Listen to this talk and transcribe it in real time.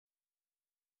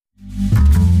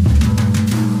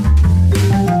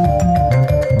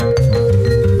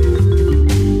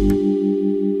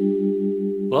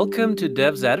Welcome to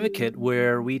Dev's Advocate,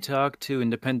 where we talk to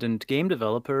independent game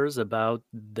developers about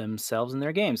themselves and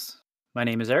their games. My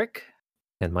name is Eric,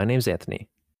 And my name's Anthony.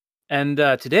 and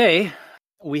today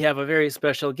we have a very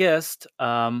special guest.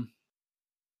 Alia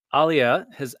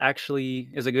is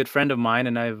a good friend of mine,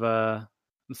 and I'm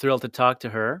thrilled to talk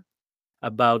to her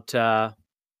about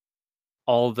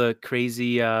all the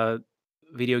crazy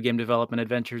video game development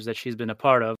adventures that she's been a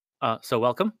part of. So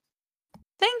welcome.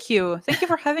 Thank you. Thank you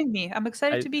for having me. I'm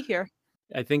excited I to be here.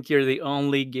 I think you're the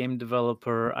only game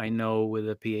developer I know with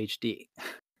a PhD.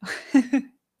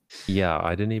 Yeah,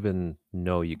 I didn't even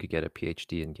know you could get a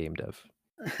PhD in game dev.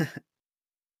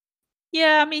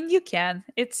 Yeah, I mean you can.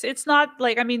 It's not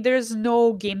like there's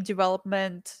no game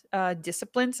development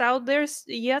disciplines out there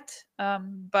yet,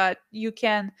 but you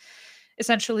can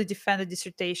essentially defend a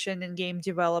dissertation in game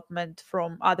development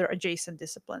from other adjacent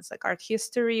disciplines like art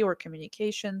history or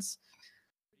communications.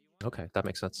 Okay, that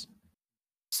makes sense.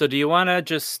 So do you want to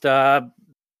just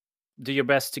do your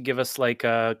best to give us like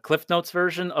a Cliff Notes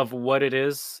version of what it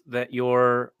is that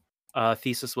your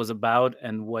thesis was about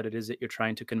and what it is that you're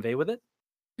trying to convey with it?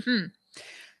 Hmm.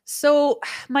 So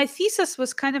my thesis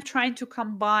was kind of trying to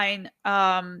combine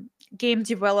game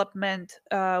development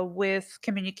with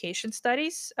communication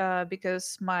studies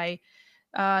because my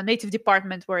native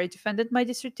department where I defended my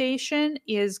dissertation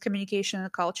is communication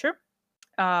and culture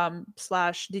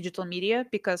slash digital media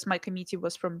because my committee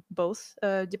was from both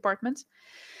departments.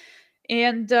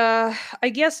 And I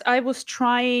guess I was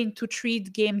trying to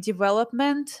treat game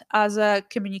development as a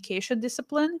communication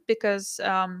discipline because,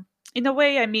 in a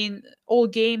way, all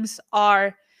games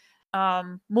are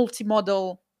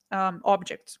multimodal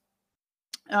objects.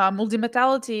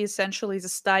 Multimodality essentially is a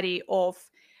study of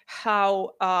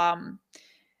how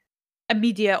a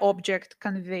media object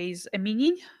conveys a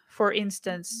meaning. For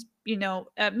instance,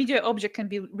 a media object can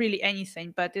be really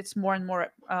anything, but it's more and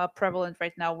more prevalent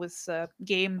right now with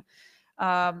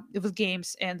with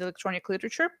games and electronic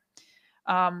literature.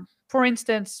 For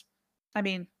instance, I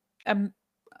mean, a,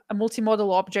 a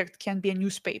multimodal object can be a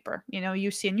newspaper.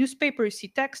 You see a newspaper, you see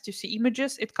text, you see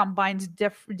images. It combines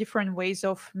different ways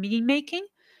of meaning making.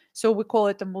 So we call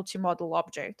it a multimodal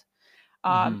object.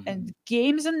 And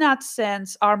games, in that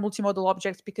sense, are multimodal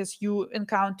objects because you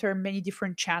encounter many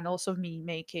different channels of meaning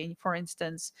making. For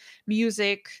instance,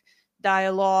 music,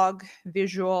 dialogue,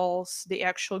 visuals, the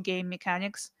actual game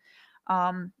mechanics.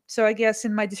 So I guess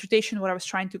in my dissertation, what I was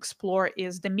trying to explore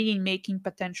is the meaning making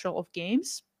potential of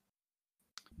games.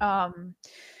 Um,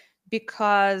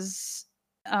 because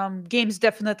games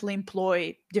definitely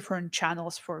employ different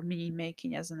channels for meaning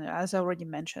making, as I already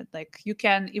mentioned. Like you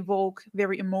can evoke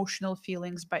very emotional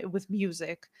feelings with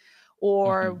music,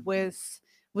 or with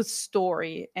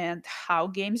story, and how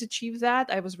games achieve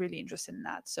that. I was really interested in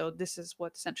that. So this is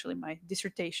what essentially my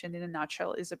dissertation in a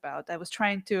nutshell is about. I was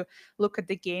trying to look at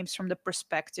the games from the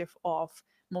perspective of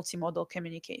multimodal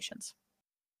communications.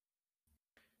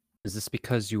 Is this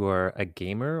because you are a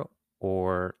gamer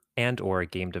or a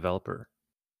game developer?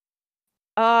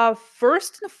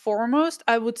 First and foremost,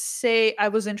 I would say I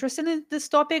was interested in this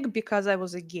topic because I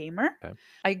was a gamer. Okay.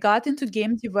 I got into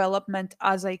game development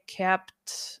as I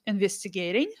kept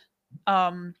investigating.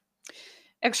 Um,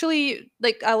 Actually,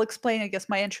 like I'll explain, I guess,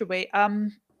 my entryway.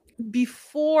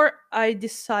 Before I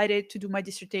decided to do my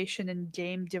dissertation in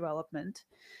game development,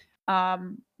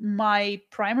 my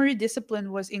primary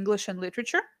discipline was English and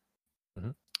literature.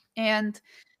 Mhm. And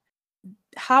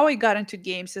how I got into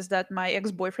games is that my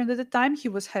ex boyfriend at the time, he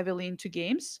was heavily into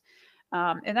games.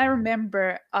 And I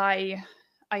remember I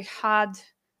had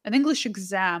an English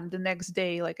exam the next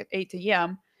day, like at 8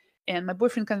 a.m., and my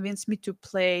boyfriend convinced me to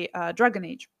play Dragon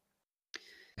Age.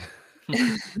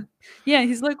 Yeah,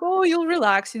 he's like, "Oh, you'll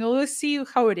relax, let's see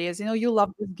how it is. You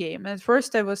love this game." And at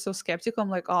first, I was so skeptical. I'm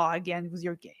like, "Oh, again with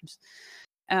your games."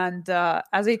 And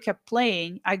as I kept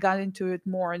playing, I got into it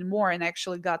more and more, and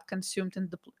actually got consumed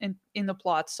in the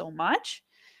plot so much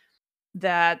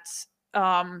that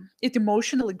it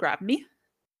emotionally grabbed me,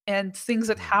 and things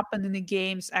that happened in the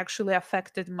games actually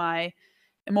affected my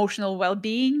emotional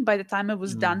well-being by the time I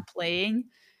was done playing.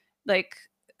 Like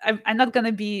I'm not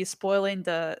gonna be spoiling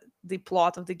the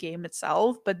plot of the game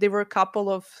itself, but there were a couple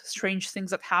of strange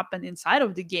things that happened inside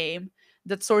of the game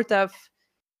that sort of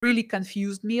really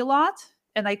confused me a lot,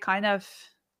 and I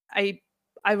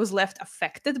I was left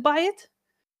affected by it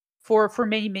for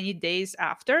many days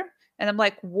after. And I'm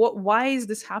like, what, why is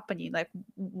this happening? Like,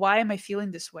 why am I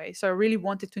feeling this way? So I really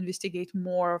wanted to investigate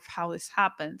more of how this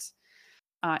happens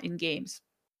in games.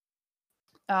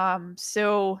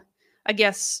 So I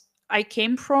guess I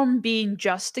came from being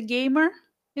just a gamer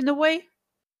in a way,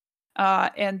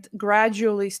 and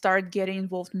gradually start getting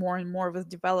involved more and more with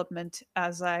development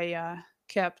as I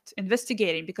kept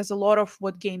investigating, because a lot of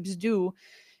what games do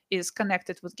is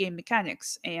connected with game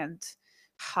mechanics and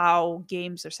how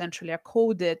games essentially are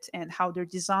coded and how they're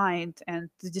designed and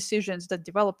the decisions that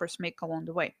developers make along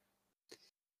the way.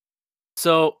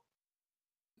 So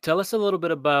tell us a little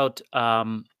bit about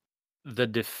the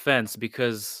defense,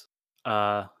 because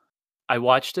I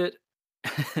watched it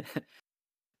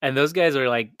and those guys are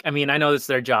like, I mean, I know it's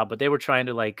their job, but they were trying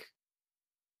to like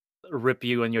rip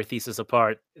you and your thesis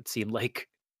apart, it seemed like.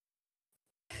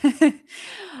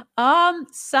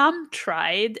 Some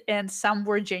tried, and some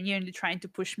were genuinely trying to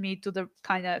push me to the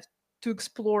kind of to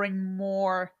exploring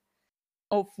more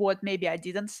of what maybe I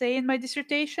didn't say in my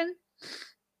dissertation.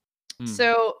 Hmm.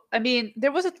 So, I mean,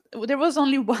 there was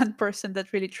only one person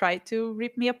that really tried to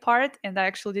rip me apart, and I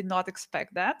actually did not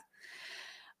expect that.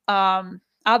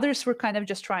 Others were kind of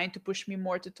just trying to push me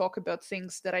more to talk about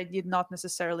things that I did not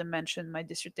necessarily mention in my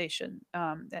dissertation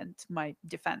and my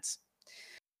defense.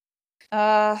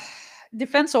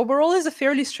 Defense overall is a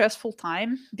fairly stressful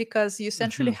time because you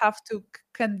essentially have to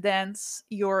condense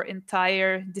your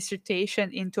entire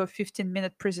dissertation into a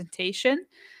 15-minute presentation,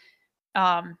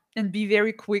 and be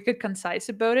very quick and concise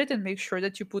about it, and make sure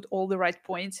that you put all the right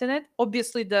points in it.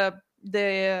 Obviously, the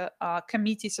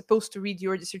committee is supposed to read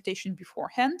your dissertation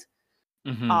beforehand,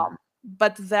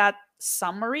 but that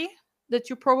summary that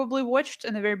you probably watched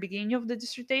in the very beginning of the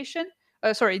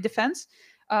defense,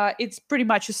 it's pretty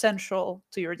much essential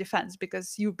to your defense,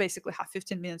 because you basically have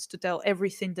 15 minutes to tell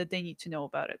everything that they need to know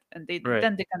about it, and Right.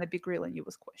 then they're gonna be grilling you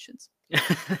with questions.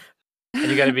 And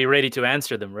you got to be ready to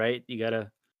answer them, right? You got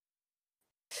to.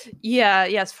 Yeah,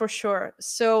 yes, for sure.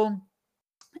 So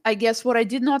I guess what I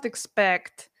did not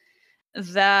expect,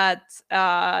 that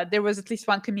there was at least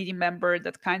one committee member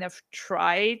that kind of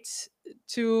tried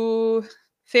to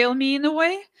fail me in a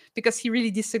way, because he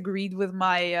really disagreed with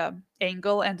my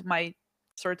angle and my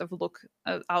sort of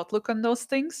outlook on those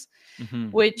things,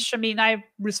 which, I mean, I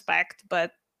respect,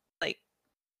 but like,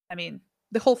 I mean,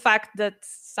 the whole fact that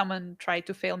someone tried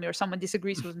to fail me or someone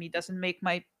disagrees with me doesn't make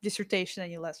my dissertation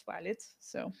any less valid.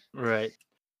 So Right.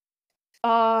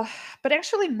 but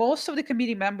actually, most of the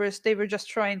committee members, they were just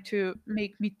trying to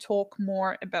make me talk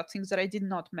more about things that I did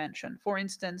not mention. For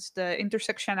instance, the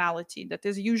intersectionality that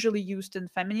is usually used in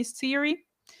feminist theory.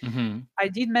 I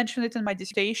did mention it in my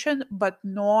dissertation, but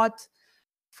not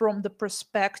from the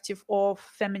perspective of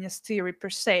feminist theory per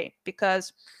se,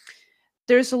 because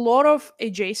there's a lot of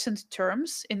adjacent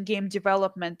terms in game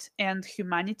development and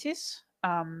humanities.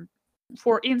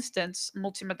 For instance,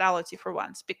 multimodality, for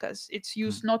once, because it's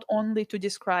used not only to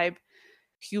describe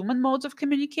human modes of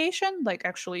communication, like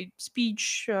actually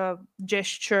speech,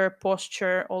 gesture,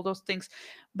 posture, all those things,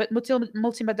 but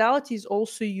multimodality is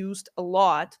also used a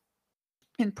lot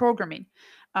in programming,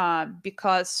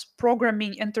 because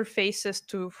programming interfaces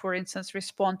to, for instance,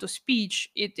 respond to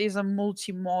speech, it is a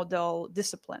multimodal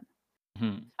discipline.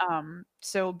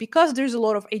 So because there's a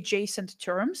lot of adjacent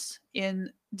terms in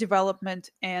development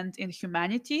and in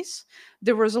humanities,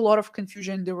 there was a lot of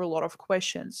confusion, there were a lot of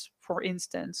questions. For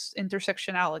instance,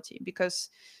 intersectionality, because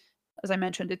as I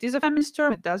mentioned, it is a feminist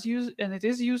term, it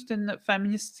is used in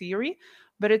feminist theory,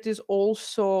 but it is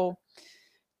also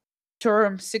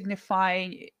term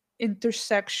signifying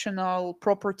intersectional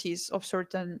properties of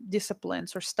certain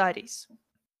disciplines or studies.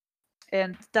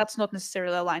 And that's not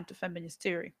necessarily aligned to feminist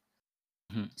theory.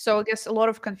 So I guess a lot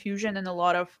of confusion and a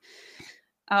lot of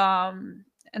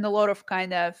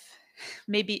kind of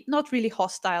maybe not really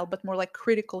hostile, but more like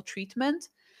critical treatment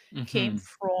came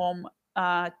from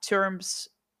terms,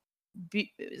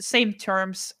 same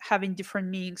terms having different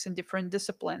meanings in different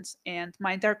disciplines. And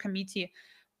my entire committee,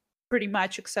 pretty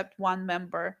much except one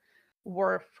member,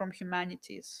 were from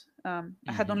humanities. I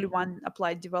had only one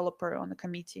applied developer on the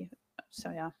committee.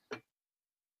 So yeah,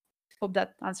 hope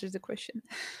that answers the question.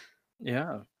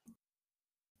 Yeah.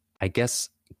 I guess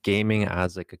gaming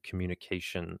as like a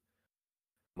communication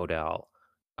modale,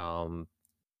 how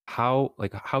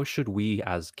should we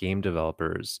as game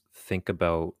developers think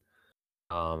about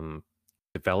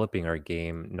developing our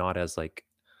game not as like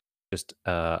just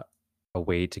a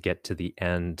way to get to the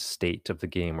end state of the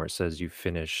game where it says you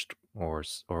finished or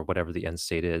whatever the end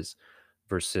state is,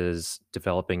 versus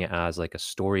developing it as like a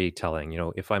storytelling.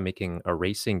 If I'm making a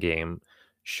racing game,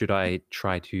 should I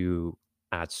try to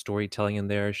add storytelling in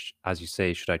there? As you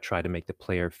say, should I try to make the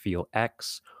player feel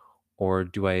X, or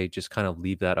do I just kind of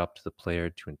leave that up to the player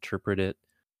to interpret it?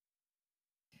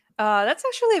 That's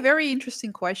actually a very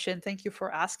interesting question. Thank you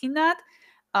for asking that.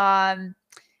 Um,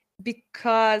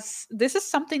 because this is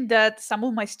something that some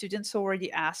of my students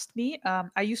already asked me.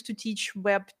 I used to teach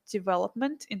web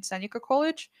development in Seneca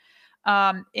College,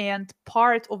 and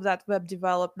part of that web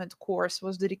development course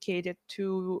was dedicated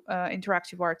to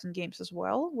interactive art and games as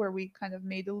well, where we kind of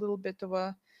made a little bit of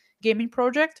a gaming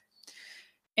project.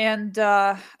 And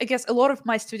I guess a lot of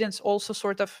my students also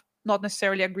sort of not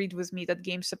necessarily agreed with me that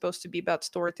games supposed to be about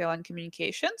storytelling and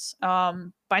communications.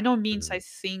 By no means I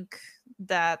think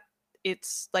that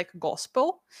it's like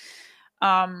gospel.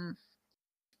 Um,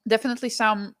 Definitely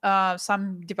some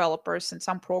developers and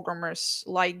some programmers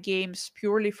like games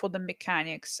purely for the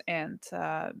mechanics and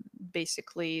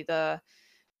basically the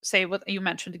say what you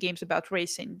mentioned, the games about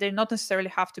racing. They not necessarily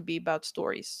have to be about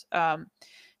stories.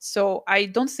 So I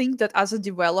don't think that as a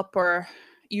developer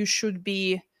you should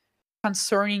be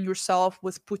concerning yourself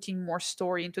with putting more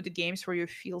story into the games where you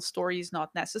feel story is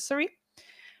not necessary.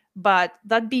 But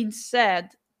that being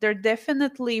said, there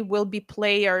definitely will be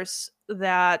players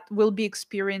that will be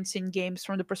experiencing games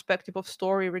from the perspective of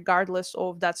story, regardless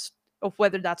of of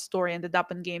whether that story ended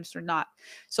up in games or not.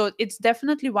 So it's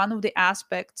definitely one of the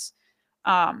aspects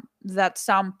that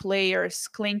some players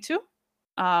cling to.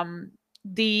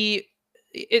 The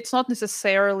It's not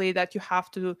necessarily that you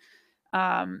have to,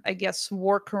 I guess,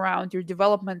 work around your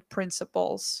development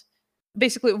principles,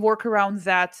 basically work around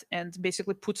that and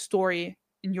basically put story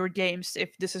in your games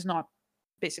if this is not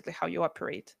basically how you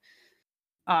operate.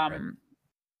 Right. Um,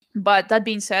 but that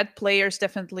being said, players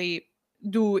definitely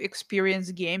do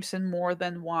experience games in more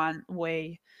than one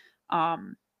way.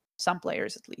 Um, some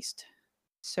players, at least.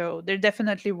 So there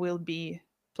definitely will be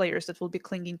players that will be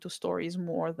clinging to stories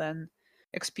more than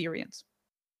experience.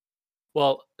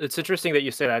 Well, it's interesting that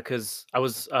you say that because I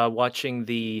was watching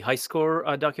the High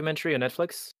Score documentary on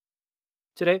Netflix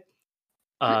today. Mhm.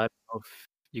 I don't know if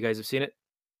you guys have seen it.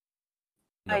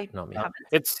 No, I not me. haven't.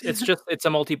 It's a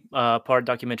multi part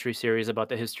documentary series about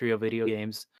the history of video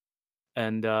games,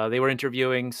 and they were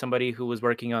interviewing somebody who was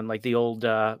working on like the old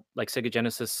like Sega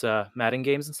Genesis Madden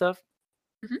games and stuff,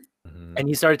 Mhm. Mhm. and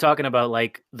he started talking about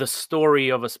like the story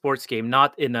of a sports game,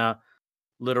 not in a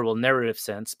literal narrative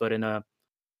sense, but in a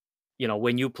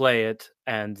when you play it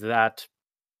and that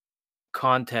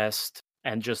contest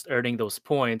and just earning those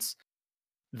points,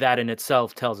 that in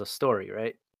itself tells a story,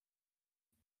 right?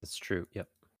 That's true. Yep.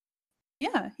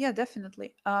 Yeah,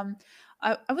 definitely.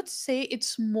 I would say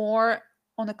it's more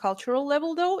on a cultural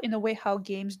level, though, in a way how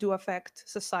games do affect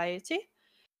society,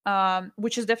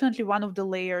 which is definitely one of the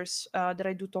layers that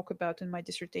I do talk about in my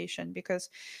dissertation,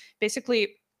 because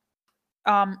basically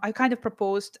I kind of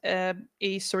proposed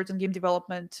a certain game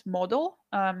development model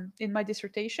in my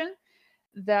dissertation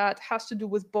that has to do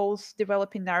with both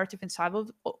developing narrative inside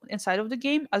of the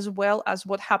game, as well as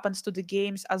what happens to the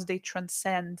games as they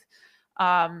transcend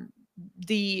um,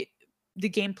 the the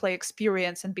gameplay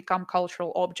experience and become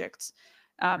cultural objects.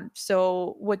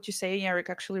 So what you say, Eric,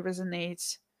 actually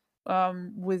resonates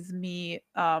with me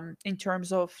in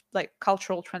terms of like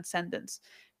cultural transcendence,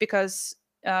 because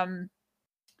um,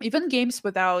 even games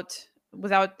without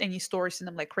any stories in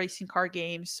them, like racing car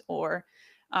games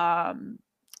um,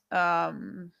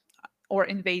 um, or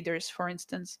Invaders, for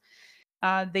instance,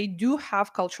 they do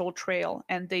have cultural trail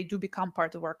and they do become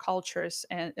part of our cultures,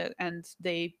 and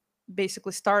they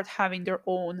basically start having their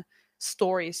own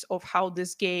stories of how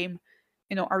this game,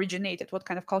 originated, what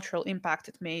kind of cultural impact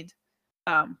it made,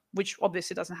 which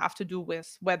obviously doesn't have to do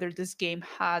with whether this game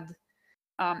had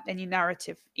any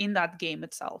narrative in that game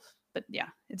itself. But yeah,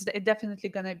 it's definitely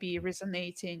gonna be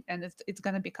resonating, and it's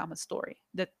gonna become a story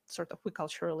that sort of we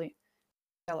culturally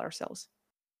tell ourselves.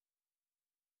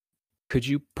 Could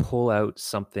you pull out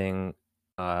something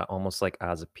almost like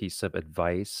as a piece of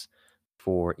advice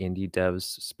for indie devs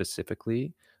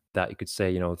specifically that you could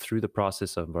say, through the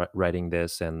process of writing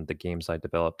this and the games I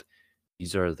developed,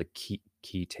 these are the key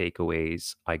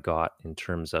takeaways I got in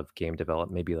terms of game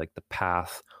development, maybe like the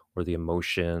path or the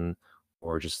emotion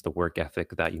or just the work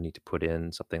ethic that you need to put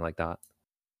in, something like that?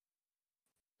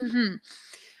 Hmm.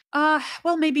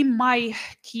 Well, maybe my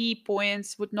key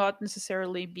points would not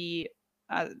necessarily be,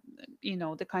 uh,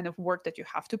 the kind of work that you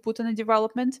have to put in a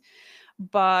development,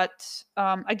 but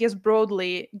I guess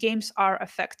broadly, games are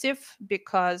effective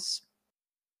because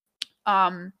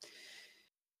um,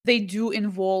 they do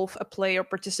involve a player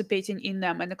participating in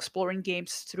them and exploring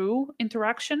games through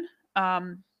interaction.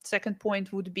 Second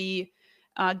point would be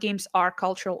games are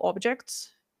cultural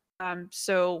objects.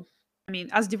 So, I mean,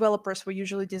 as developers, we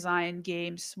usually design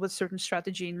games with certain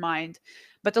strategy in mind,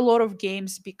 but a lot of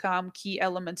games become key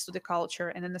elements to the culture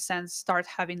and, in a sense, start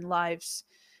having lives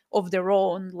of their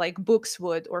own, like books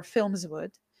would or films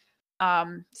would.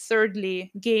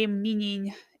 Thirdly, game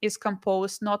meaning is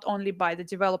composed not only by the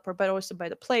developer but also by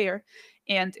the player.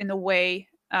 And in a way,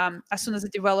 as soon as the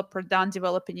developer done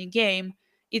developing a game,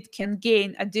 it can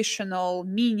gain additional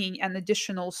meaning and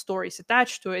additional stories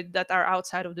attached to it that are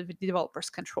outside of the developer's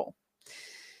control.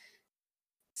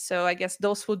 So I guess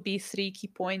those would be three key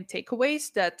point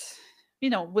takeaways that,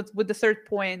 with the third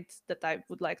point that I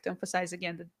would like to emphasize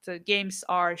again, that the games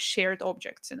are shared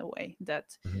objects in a way,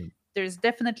 that Mhm. there's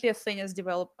definitely a thing as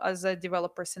a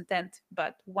developer's intent,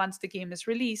 but once the game is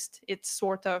released, it's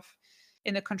sort of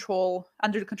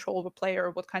under the control of a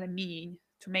player, what kind of meaning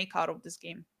to make out of this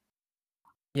game.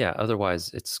 Yeah,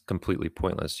 otherwise it's completely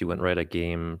pointless. You wouldn't write a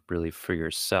game really for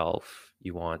yourself.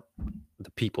 You want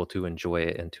the people to enjoy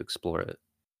it and to explore it.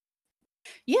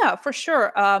 Yeah, for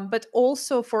sure. But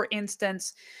also, for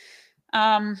instance,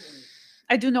 um,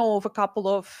 I do know of a couple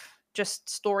of just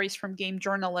stories from game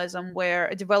journalism where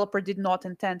a developer did not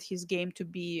intend his game to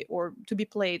be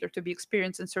played or to be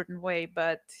experienced in a certain way,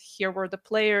 but here were the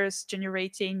players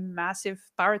generating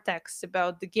massive paratexts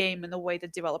about the game in a way the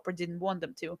developer didn't want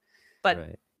them to. But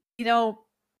Right.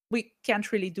 we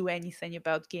can't really do anything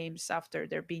about games after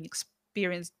they're being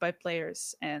experienced by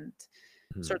players and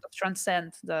Mhm. sort of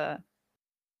transcend the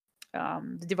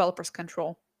developer's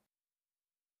control.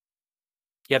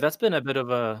 Yeah, that's been a bit of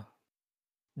a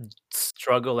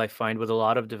struggle I find with a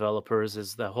lot of developers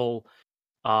is the whole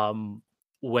um,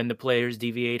 when the players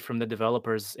deviate from the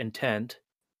developer's intent,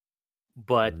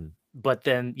 but Mhm.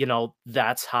 then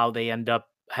that's how they end up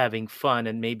having fun,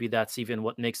 and maybe that's even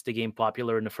what makes the game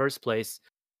popular in the first place.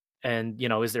 And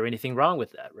is there anything wrong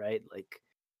with that, right? Like,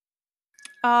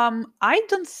 I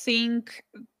don't think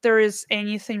there is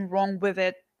anything wrong with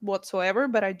it whatsoever,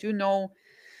 but I do know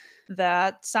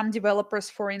that some developers,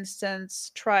 for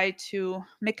instance, try to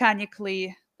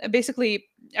mechanically, basically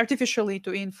artificially,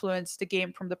 to influence the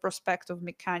game from the perspective of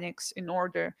mechanics in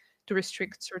order to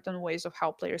restrict certain ways of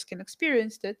how players can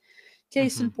experience it.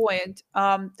 Case in mhm. point,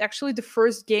 actually, the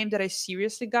first game that I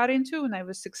seriously got into when I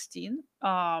was 16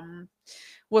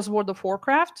 was World of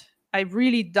Warcraft. I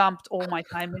really dumped all my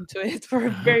time into it for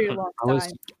a very long I was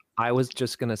time. I was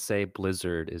just gonna say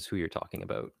Blizzard is who you're talking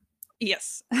about.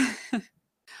 Yes.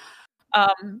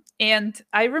 And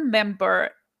I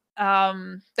remember,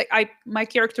 like my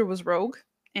character was Rogue,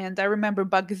 and I remember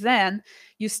back then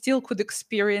you still could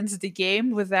experience the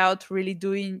game without really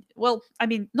doing well. I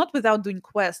mean, not without doing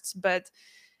quests, but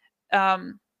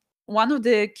um, one of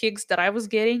the kicks that I was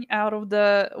getting out of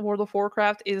the World of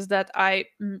Warcraft is that I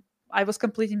was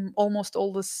completing almost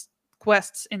all the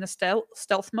quests in a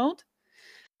stealth mode.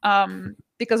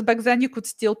 Because back then you could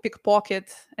still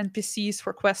pickpocket NPCs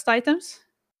for quest items.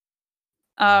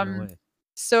 Oh, no Um, way.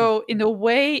 so in a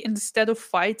way, instead of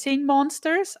fighting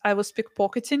monsters, I was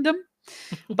pickpocketing them.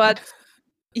 But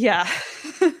yeah,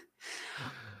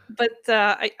 but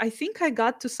I think I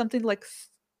got to something like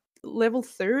level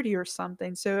 30 or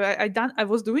something. So I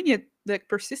was doing it like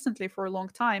persistently for a long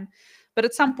time. But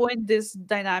at some point, this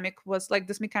mechanic was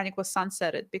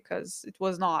sunsetted because it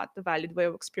was not a valid way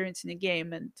of experiencing a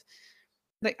game. And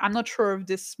like I'm not sure if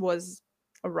this was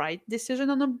a right decision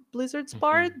on a Blizzard's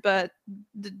part, Mhm. but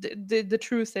the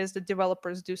truth is that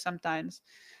developers do sometimes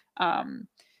um,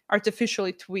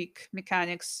 artificially tweak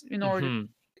mechanics in order to Mhm.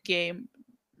 make the game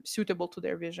suitable to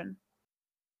their vision.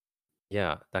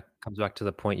 Yeah, that comes back to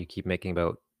the point you keep making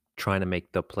about trying to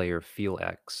make the player feel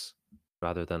X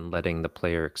rather than letting the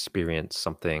player experience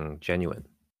something genuine.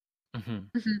 Mhm.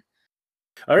 Mhm.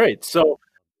 All right, so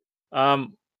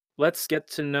um, let's get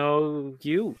to know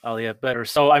you, Alia, better.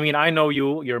 So, I mean, I know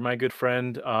you; you're my good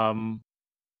friend,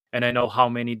 and I know how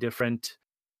many different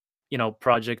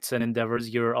projects and endeavors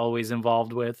you're always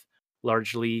involved with,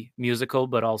 largely musical,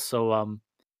 but also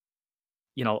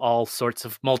all sorts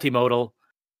of multimodal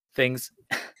things.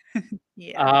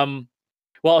 Yeah. Um,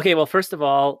 well, okay, well, first of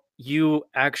all, you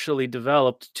actually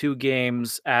developed two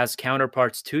games as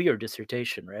counterparts to your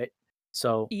dissertation, right?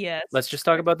 So let's Yes. just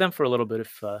talk about them for a little bit.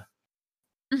 If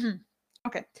Mhm.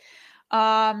 Okay.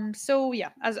 So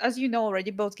yeah, as you know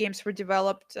already, both games were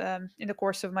developed in the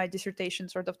course of my dissertation,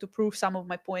 sort of to prove some of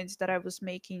my points that I was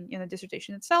making in the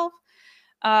dissertation itself.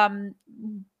 Um,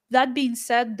 that being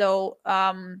said, though,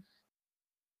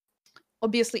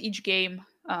 obviously each game,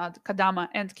 the Kadama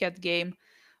and Cat game,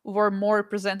 were more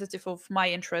representative of my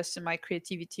interests and my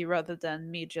creativity rather than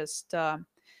me just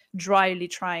dryly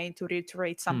trying to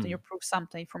reiterate something or Hmm. prove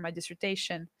something for my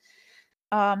dissertation.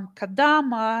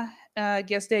 Kadama, I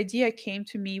guess the idea came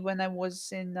to me when I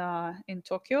was in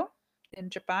Tokyo, in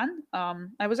Japan.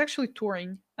 I was actually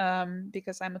touring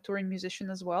because I'm a touring musician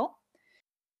as well.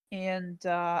 and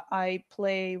I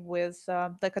play with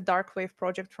like a dark wave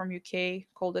project from UK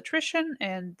called Attrition,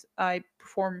 and I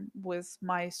perform with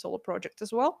my solo project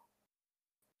as well.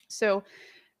 So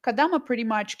Kadama pretty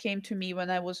much came to me when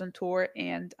I was on tour,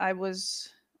 and I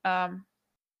was um,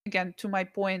 again, to my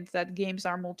point that games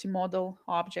are multimodal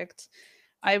objects,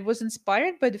 I was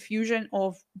inspired by the fusion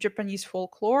of Japanese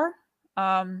folklore,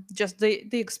 just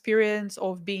the experience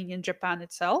of being in Japan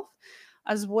itself,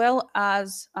 as well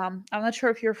as I'm not sure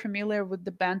if you're familiar with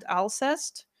the band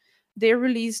Alcest. They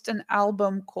released an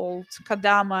album called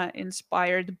Kadama,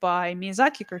 inspired by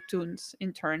Miyazaki cartoons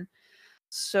in turn.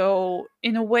 So,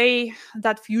 in a way,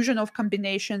 that fusion of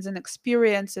combinations and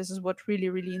experiences is what really,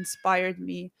 really inspired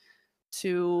me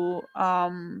to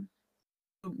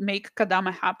make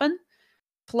Kadama happen.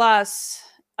 Plus,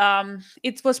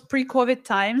 it was pre-COVID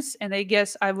times, and I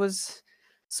guess I was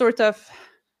sort of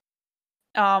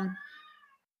um,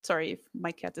 sorry if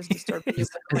my cat is disturbing you. Is,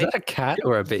 By the is way, that a cat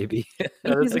or a baby?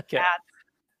 No, he's that's a a cat.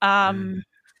 cat.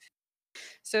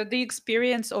 So the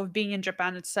experience of being in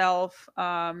Japan itself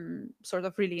sort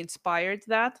of really inspired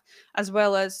that, as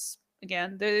well as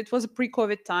again, it was a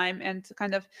pre-COVID time, and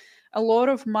kind of a lot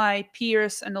of my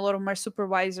peers and a lot of my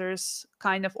supervisors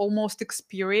kind of almost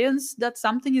experienced that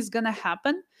something is gonna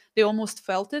happen. They almost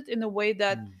felt it in a way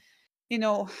that Mm. you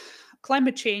know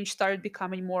climate change started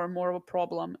becoming more and more of a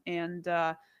problem, and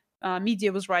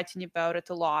media was writing about it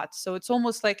a lot. So it's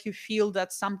almost like you feel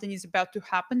that something is about to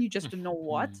happen, you just don't know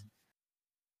what. Mhm.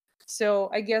 So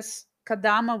I guess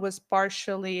Kadama was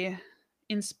partially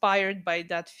inspired by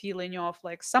that feeling of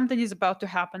like something is about to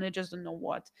happen, I just don't know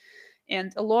what.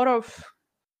 And a lot of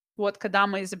what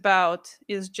Kadama is about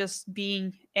is just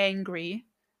being angry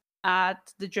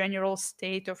at the general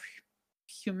state of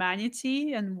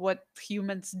humanity and what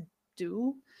humans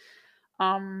do.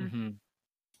 Um, Mhm.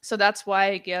 so that's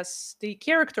why I guess the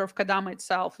character of Kadama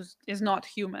itself is not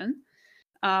human.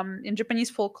 In Japanese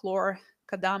folklore,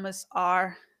 Kadamas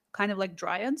are kind of like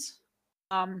dryads,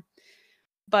 um,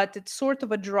 but it's sort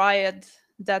of a dryad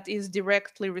that is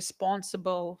directly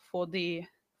responsible for the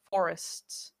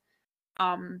forests.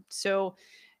 So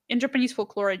in Japanese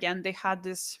folklore, again, they had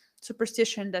this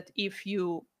superstition that if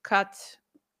you cut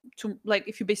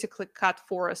if you basically cut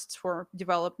forests for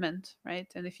development,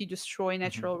 right, and if you destroy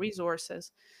Mhm. natural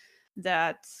resources,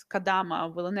 that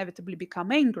Kadama will inevitably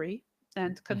become angry,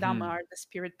 and Kadama Mhm. are the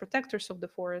spirit protectors of the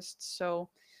forest. So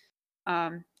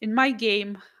in my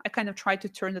game, I kind of try to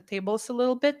turn the tables a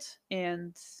little bit,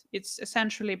 and it's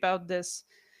essentially about this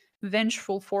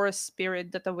vengeful forest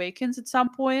spirit that awakens at some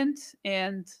point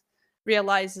and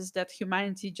realizes that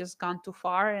humanity just gone too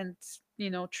far, and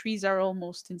trees are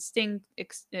almost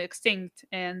extinct,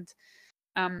 and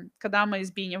Kadama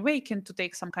is being awakened to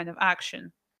take some kind of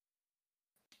action.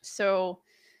 So,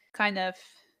 kind of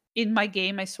in my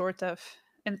game, I sort of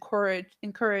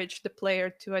encourage the player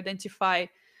to identify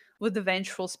with the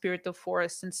vengeful spirit of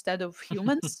forest instead of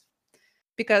humans,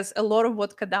 because a lot of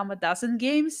what Kadama does in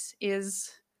games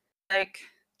is like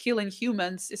killing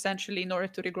humans essentially in order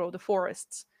to regrow the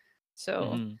forests.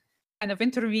 So, Mhm. kind of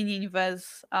intervening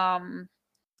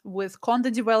with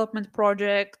content development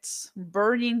projects,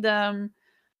 burning them,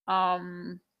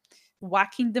 um,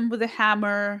 whacking them with a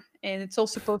hammer, and it's all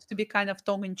supposed to be kind of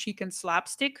tongue in cheek and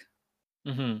slapstick.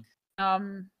 Mhm.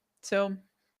 Um, so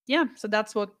yeah, so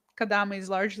that's what Kadama is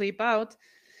largely about.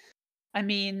 I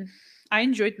mean, I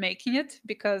enjoyed making it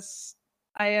because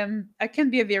I can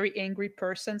be a very angry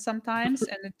person sometimes,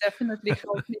 and it definitely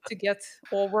helped me to get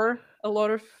over a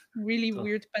lot of really So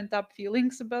weird pent up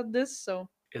feelings about this. So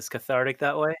it's cathartic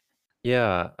that way?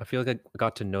 Yeah, I feel like I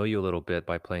got to know you a little bit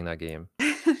by playing that game.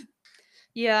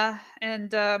 yeah,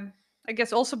 and I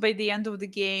guess also by the end of the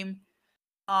game,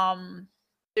 um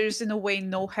there's in a way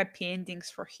no happy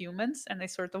endings for humans, and I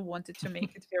sort of wanted to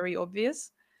make it very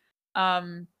obvious,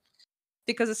 um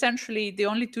because essentially the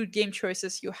only two game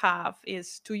choices you have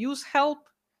is to use help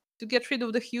to get rid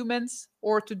of the humans,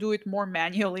 or to do it more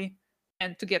manually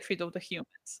and to get rid of the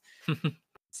humans.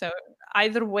 So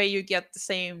either way you get the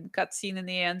same cutscene in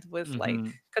the end, with like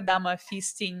Mhm. Kadama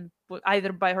feasting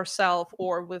either by herself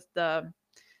or with the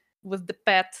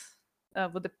pet,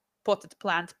 with the potted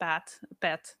plant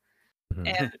pet,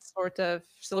 Mhm. and sort of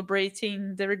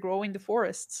celebrating the regrowing the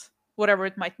forests, whatever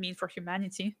it might mean for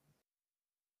humanity.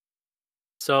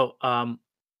 So,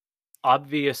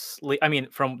 obviously, I mean,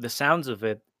 from the sounds of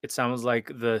it, it sounds like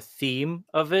the theme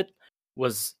of it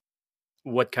was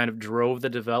what kind of drove the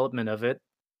development of it,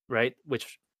 right?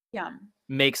 Which Yeah.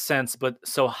 makes sense. But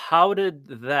so, how did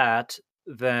that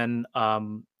then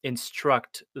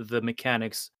instruct the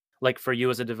mechanics? Like for you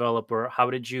as a developer, how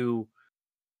did you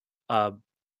uh,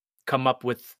 come up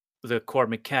with the core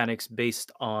mechanics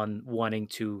based on wanting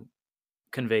to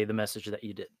convey the message that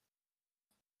you did.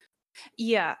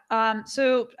 Yeah.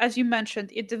 So as you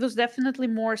mentioned, it was definitely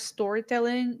more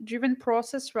storytelling driven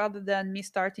process rather than me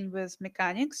starting with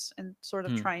mechanics and sort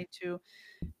of Hmm. trying to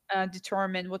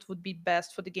determine what would be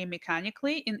best for the game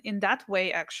mechanically. In that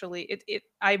way, actually,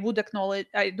 I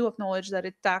do acknowledge that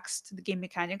it taxed the game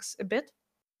mechanics a bit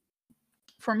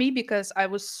for me because I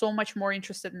was so much more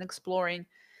interested in exploring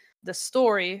the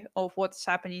story of what's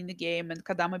happening in the game and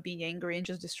Kadama being angry and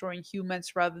just destroying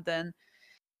humans rather than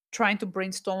trying to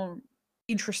brainstorm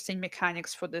interesting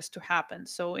mechanics for this to happen.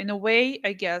 So in a way,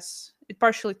 I guess it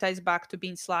partially ties back to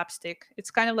being slapstick.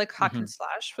 It's kind of like hack Hmm. and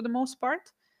slash for the most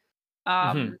part.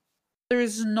 Hmm. Um,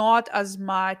 there's not as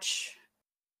much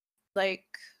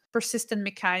like persistent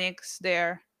mechanics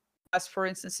there as, for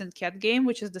instance, in Cat Game,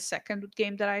 which is the second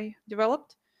game that I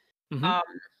developed. Hmm. Um,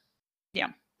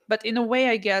 yeah, but in a way,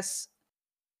 I guess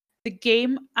the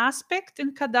game aspect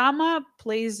in Kadama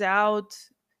plays out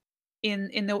in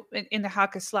the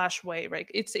hack and slash way, right?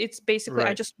 It's basically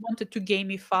I Right. just wanted to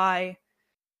gamify.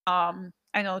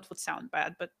 I know it would sound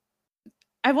bad, but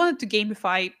I wanted to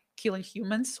gamify killing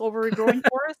humans over growing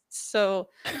forests. So,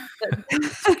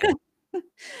 It's okay.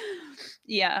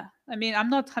 yeah, I mean, I'm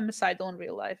not homicidal in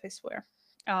real life. I swear.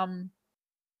 Um,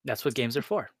 That's what games are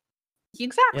for.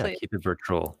 Yeah, exactly. keep it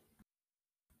virtual.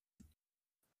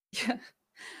 Yeah.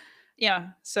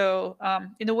 Yeah. So,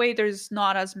 in a way, there's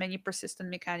not as many persistent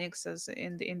mechanics as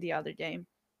in the other game.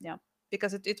 Yeah,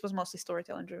 because it was mostly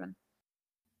storytelling driven.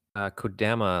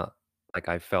 Kodama, like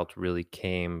I felt really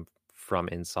came from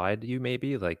inside you,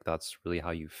 maybe like that's really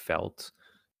how you felt.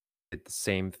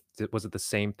 Was it the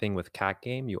same thing with Cat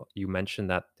Game? You mentioned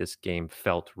that this game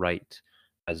felt right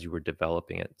as you were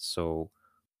developing it. So,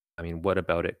 I mean, what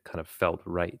about it kind of felt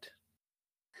right?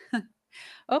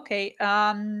 Okay.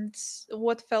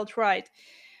 What felt right?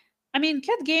 I mean,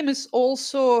 Cat Game is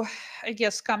also, I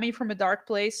guess, coming from a dark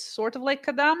place, sort of like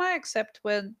Kadama, except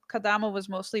when Kadama was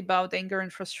mostly about anger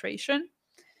and frustration.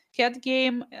 Cat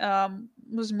Game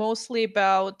was mostly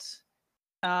about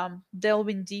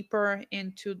delving deeper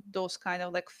into those kind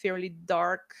of like fairly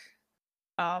dark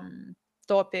um,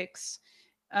 topics,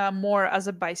 more as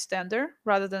a bystander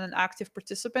rather than an active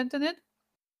participant in it.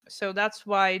 So that's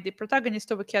why the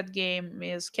protagonist of a cat game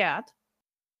is Cat.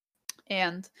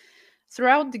 And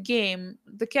throughout the game,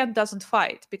 the cat doesn't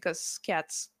fight because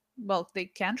cats, well, they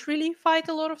can't really fight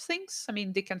a lot of things. I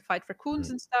mean, they can fight raccoons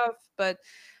Mhm. and stuff, but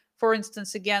for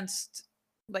instance, against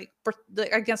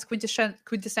against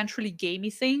quintessentially gamey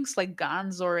things like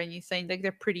guns or anything, like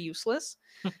they're pretty useless.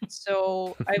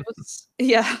 So I was,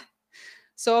 yeah.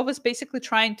 So I was basically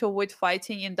trying to avoid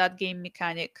fighting in that game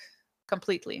mechanic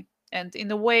completely. And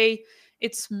in a way,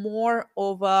 it's more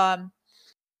of a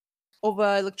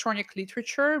electronic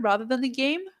literature rather than a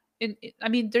game. I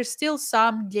mean, there's still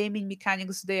some gaming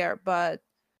mechanics there, but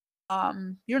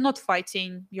you're not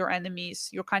fighting your enemies.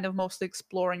 You're kind of mostly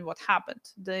exploring what happened.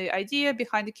 The idea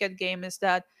behind the cat game is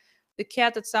that the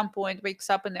cat at some point wakes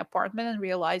up in the apartment and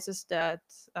realizes that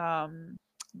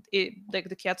like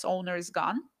the cat's owner is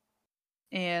gone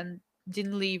and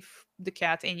didn't leave the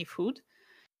cat any food.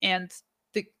 And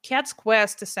the cat's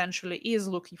quest essentially is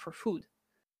looking for food.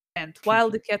 And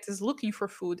while the cat is looking for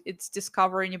food, it's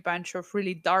discovering a bunch of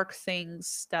really dark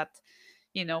things that,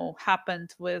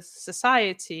 happened with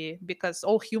society because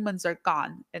all humans are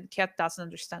gone and cat doesn't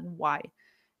understand why.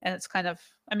 And it's kind of,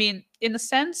 I mean, in a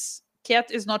sense,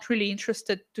 cat is not really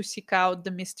interested to seek out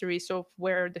the mysteries of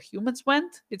where the humans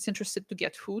went. It's interested to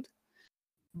get food.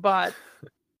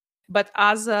 But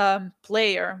as a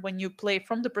player, when you play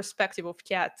from the perspective of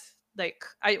cat, like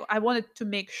I wanted to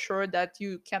make sure that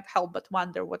you can't help but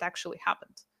wonder what actually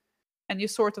happened, and you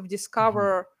sort of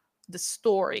Mhm. discover the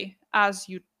story as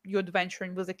you're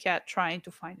adventuring with the cat trying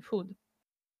to find food.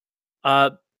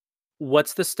 Uh,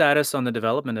 what's the status on the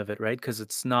development of it, right? Because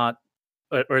it's not,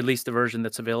 or at least the version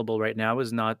that's available right now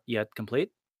is not yet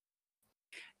complete.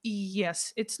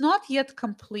 Yes, it's not yet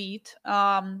complete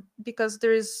because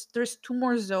there's two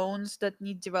more zones that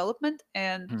need development,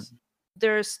 and Hmm.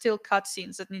 there's still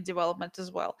cutscenes that need development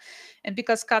as well. And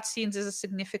because cutscenes is a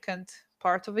significant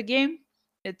part of a game,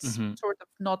 it's Hmm. sort of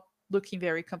not looking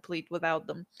very complete without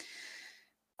them.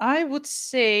 I would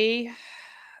say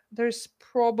there's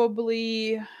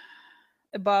probably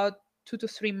about 2 to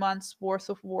 3 months worth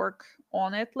of work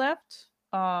on it left.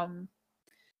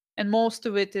 And most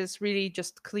of it is really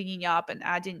just cleaning up and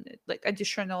adding like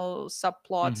additional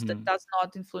subplots that Hmm. does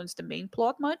not influence the main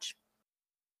plot much,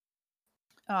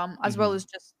 as well Hmm. as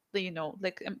just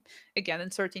again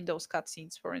inserting those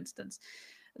cutscenes, for instance.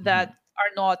 that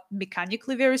are not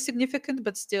mechanically very significant,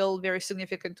 but still very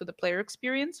significant to the player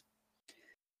experience.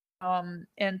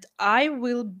 And I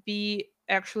will be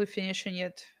actually finishing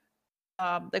it.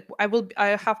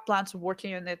 I have plans of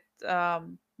working on it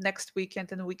next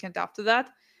weekend and the weekend after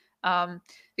that,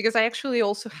 because I actually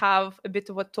also have a bit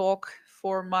of a talk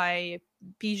for my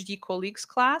PhD colleagues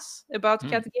class about Mm.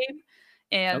 Cat Game,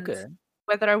 and Okay.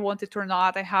 whether I want it or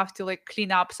not, I have to like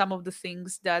clean up some of the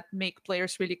things that make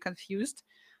players really confused,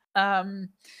 um,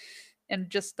 and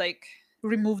just like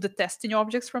remove the testing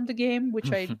objects from the game,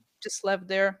 which I just left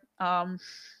there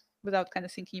without kind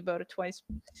of thinking about it twice.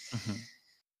 Mhm.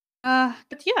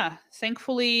 But yeah,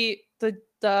 thankfully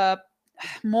the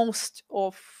most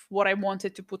of what I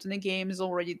wanted to put in the game is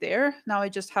already there. Now I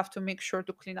just have to make sure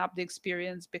to clean up the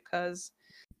experience because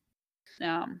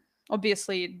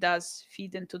obviously it does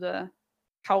feed into the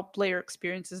how player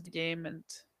experiences the game and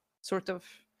sort of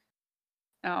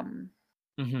um,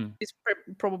 Mhm. is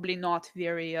probably not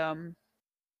very um,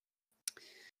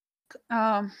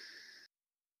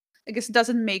 I guess it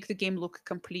doesn't make the game look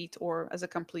complete or as a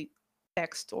complete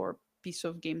text or piece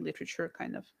of game literature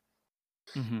kind of.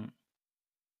 Mhm.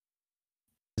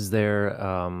 Is there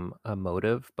a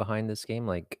motive behind this game?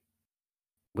 Like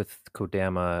with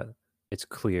Kodama, it's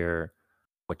clear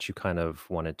what you kind of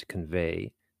wanted to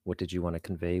convey. What did you want to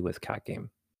convey with Cat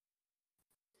Game?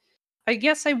 I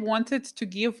guess I wanted to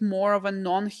give more of a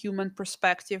non-human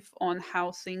perspective on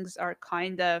how things are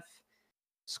kind of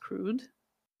screwed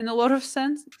in a lot of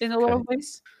sense, in a lot Okay. of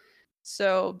ways.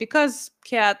 So because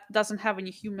Cat doesn't have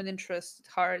any human interest at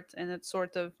heart and it's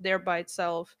sort of there by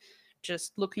itself,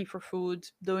 just looking for food,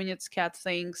 doing its cat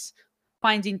things,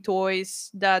 finding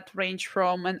toys that range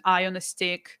from an eye on a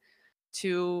stick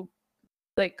to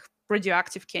like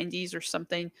radioactive candies or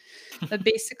something. That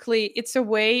basically it's a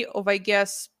way of, I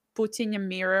guess, putting a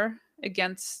mirror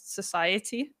against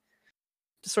society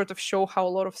to sort of show how a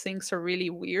lot of things are really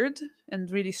weird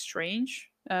and really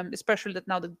strange, especially that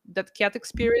now that Cat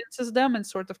experiences them and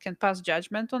sort of can pass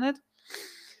judgment on it.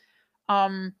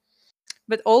 Um,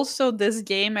 but also this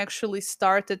game actually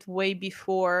started way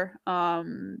before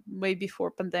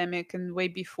pandemic and way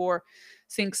before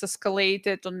things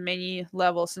escalated on many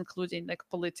levels, including like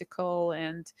political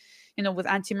and with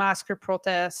anti-masker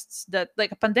protests. That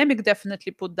like a pandemic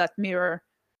definitely put that mirror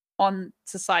on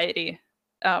society,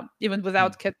 even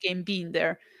Mm. without Cat Game being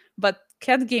there. But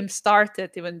Cat Game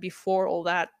started even before all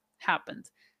that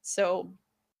happened. So,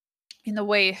 in a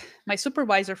way, my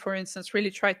supervisor, for instance,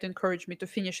 really tried to encourage me to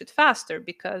finish it faster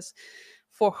because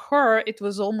for her, it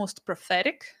was almost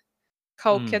prophetic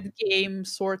how Cat Mm. Game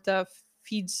sort of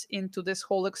feeds into this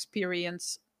whole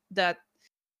experience that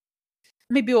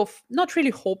maybe of not really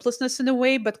hopelessness in a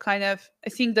way, but kind of, I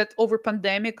think that over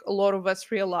pandemic, a lot of us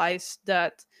realized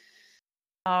that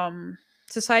um,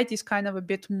 society is kind of a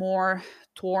bit more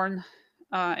torn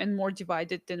and more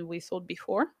divided than we thought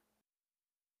before.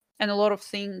 And a lot of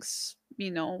things,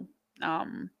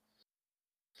 um,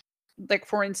 like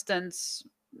for instance,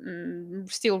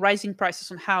 still rising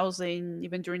prices on housing,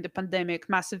 even during the pandemic,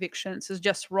 mass evictions is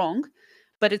just wrong.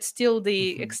 But it's still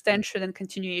the Mhm. extension and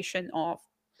continuation of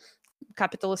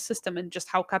capitalist system and just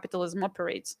how capitalism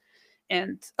operates.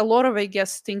 And a lot of, I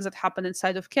guess, things that happen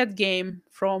inside of Cat Game,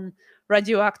 from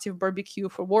radioactive barbecue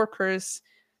for workers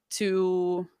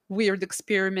to weird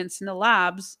experiments in the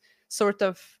labs, sort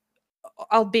of,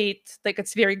 albeit like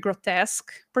it's very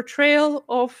grotesque portrayal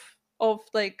of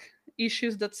like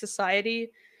issues that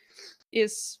society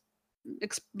is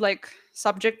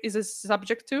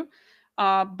subject to,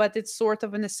 but it's sort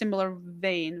of in a similar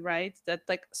vein, right? That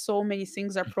like so many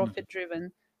things are Mhm. profit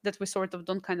driven that we sort of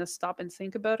don't kind of stop and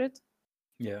think about it.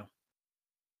 Yeah.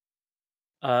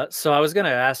 So I was gonna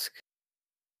ask.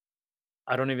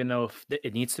 I don't even know if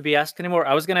it needs to be asked anymore.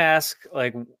 I was gonna ask,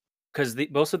 like, because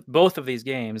both of these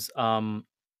games,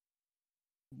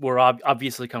 were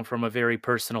obviously come from a very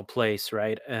personal place,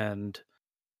 right? And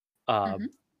Hmm. um,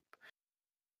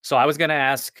 so I was gonna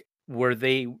ask, were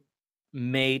they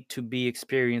made to be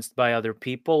experienced by other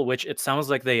people? Which it sounds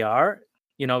like they are.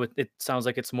 It sounds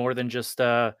like it's more than just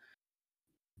a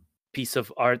piece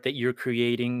of art that you're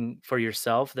creating for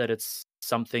yourself. That it's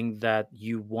something that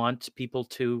you want people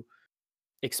to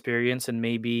experience and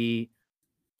maybe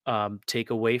take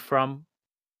away from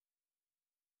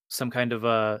some kind of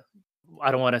a,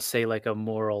 I don't want to say like a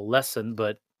moral lesson,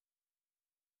 but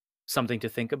something to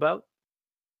think about.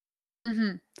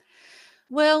 Hmm.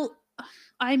 Well,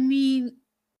 I mean,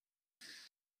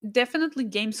 definitely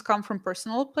games come from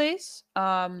personal place,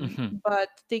 Hmm. but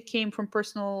they came from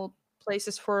personal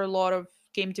places for a lot of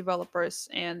game developers,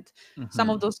 and some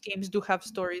of Hmm. those games do have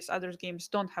stories, other games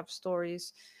don't have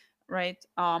stories. right?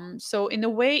 So in a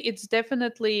way, it's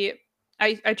definitely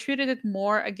I treated it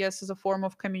more, I guess, as a form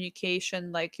of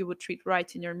communication, like you would treat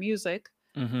writing your music.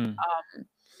 Mhm.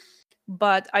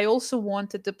 But I also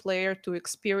wanted the player to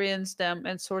experience them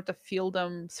and sort of feel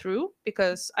them through,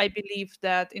 because I believe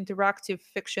that interactive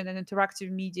fiction and interactive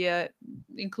media,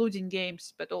 including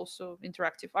games, but also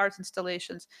interactive art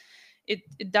installations,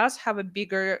 it does have a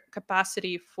bigger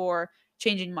capacity for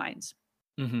changing minds.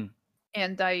 Mhm.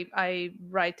 And I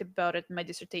write about it in my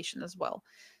dissertation as well.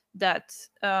 That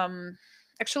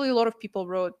actually a lot of people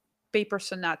wrote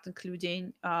papers on that,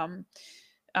 including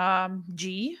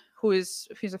G, who's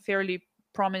a fairly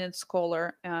prominent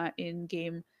scholar in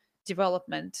game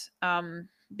development.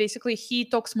 Basically, he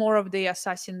talks more of the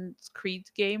Assassin's Creed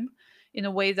game in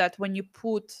a way that when you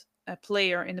put a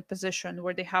player in a position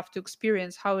where they have to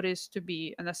experience how it is to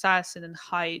be an assassin and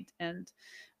hide and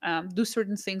do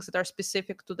certain things that are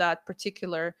specific to that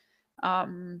particular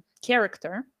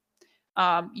character,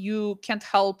 you can't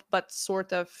help but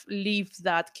sort of leave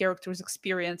that character's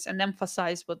experience and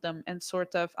emphasize with them and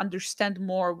sort of understand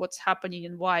more what's happening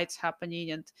and why it's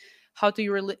happening, and how do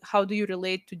you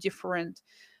relate to different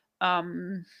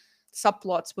um,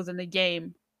 subplots within the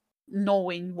game,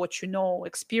 knowing what you know,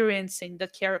 experiencing the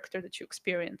character that you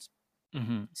experience.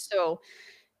 Mhm. So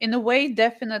in a way,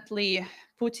 definitely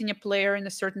putting a player in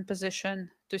a certain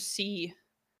position to see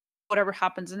whatever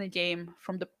happens in the game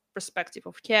from the perspective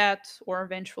of Cat or a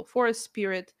vengeful forest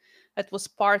spirit, that was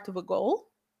part of a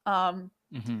goal. Um,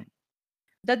 Mhm.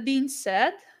 that being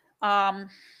said, um,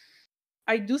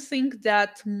 I do think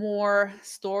that more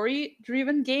story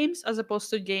driven games, as opposed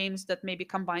to games that maybe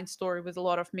combine story with a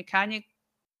lot of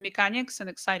mechanics and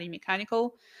exciting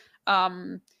mechanical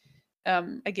um,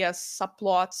 I guess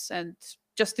subplots, and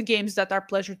just the games that are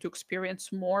pleasure to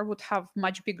experience more, would have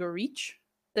much bigger reach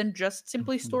than just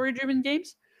simply Mhm. story driven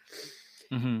games.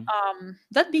 Mhm.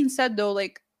 That being said, though,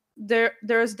 like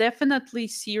there's definitely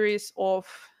series of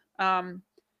um,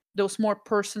 those more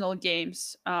personal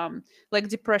games, like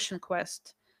Depression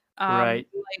Quest, Right.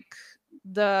 like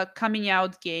the Coming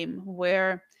Out game,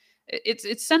 where it's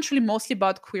essentially mostly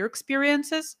about queer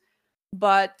experiences,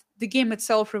 but the game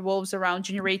itself revolves around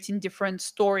generating different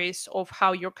stories of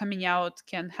how your coming out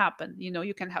can happen. You know,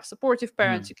 you can have supportive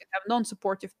parents, Mhm. you can have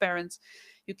non-supportive parents,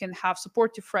 you can have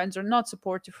supportive friends or not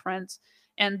supportive friends,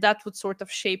 and that would sort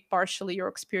of shape partially your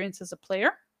experience as a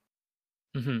player.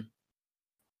 Mhm.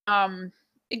 um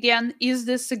Again, is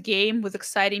this a game with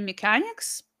exciting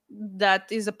mechanics that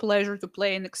is a pleasure to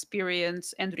play and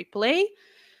experience and replay?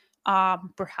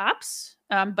 Perhaps.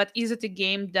 But is it a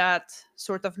game that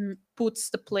sort of puts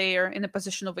the player in a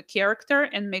position of a character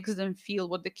and makes them feel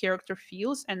what the character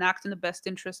feels and act in the best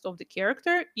interest of the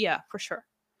character? Yeah, for sure.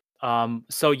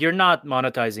 So you're not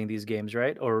monetizing these games,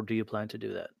 right? Or do you plan to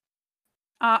do that?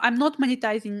 I'm not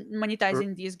R-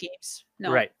 monetizing these games.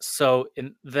 No. right. So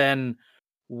then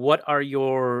what are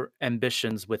your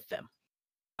ambitions with them?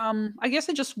 I guess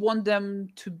I just want them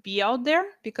to be out there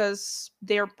because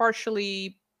they're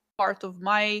partially part of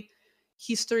my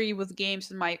history with games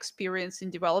and my experience in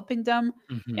developing them.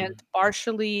 And Mhm.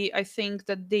 partially, I think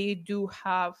that they do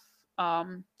have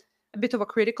um, a bit of a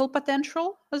critical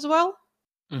potential as well.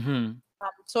 Mhm.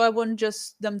 So I want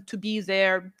just them to be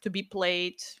there, to be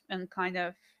played, and kind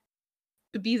of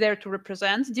to be there to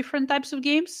represent different types of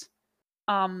games.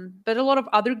 But a lot of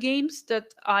other games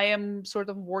that I am sort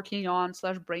of working on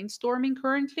slash brainstorming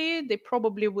currently, they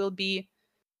probably will be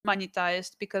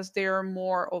monetized because they're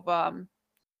more of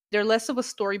they're less of a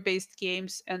story based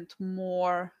games and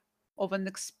more of an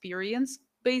experience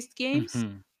based games.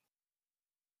 Mhm.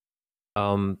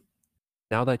 Um,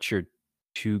 Now that you're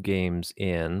 2 games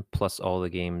in, plus all the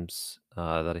games,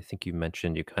 that I think you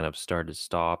mentioned you kind of started,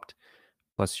 stopped,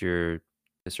 plus your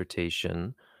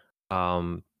dissertation,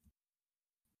 um,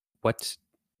 what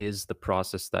is the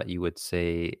process that you would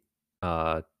say,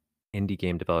 uh, indie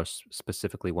game developers,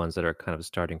 specifically ones that are kind of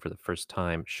starting for the first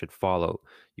time, should follow?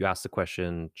 You asked the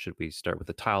question, should we start with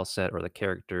the tile set or the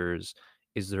characters?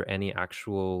 Is there any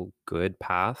actual good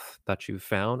path that you've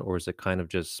found, or is it kind of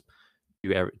just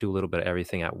do a little bit of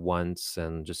everything at once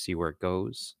and just see where it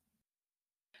goes?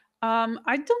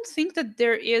 I don't think that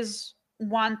there is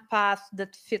one path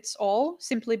that fits all,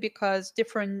 simply because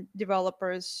different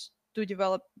developers do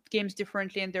develop games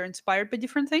differently and they're inspired by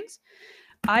different things.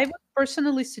 I would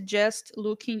personally suggest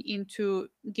looking into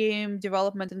game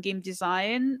development and game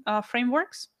design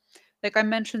frameworks. Like I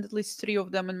mentioned at least three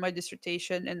of them in my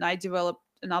dissertation, and I developed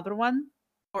another one.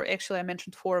 Or actually, I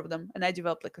mentioned four of them, and I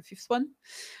developed like a fifth one.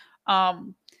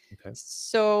 Um, Okay.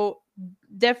 so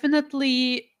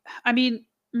definitely, I mean,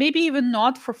 maybe even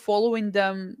not for following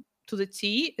them to the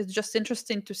T. It's just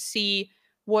interesting to see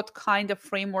what kind of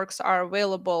frameworks are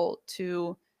available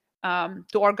to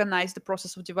organize the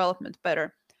process of development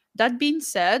better. That being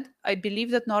said, I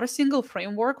believe that not a single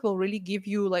framework will really give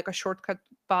you like a shortcut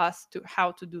path to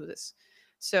how to do this.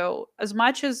 So, as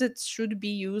much as it should be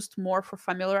used more for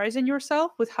familiarizing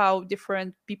yourself with how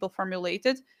different people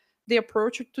formulated the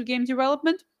approach to game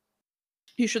development,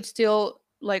 you should still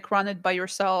like run it by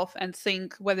yourself and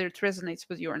think whether it resonates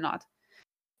with you or not.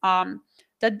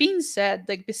 That being said,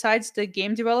 like besides the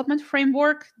game development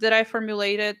framework that I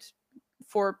formulated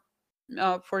for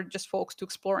just folks to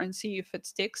explore and see if it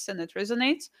sticks and it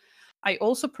resonates, I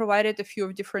also provided a few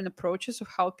of different approaches of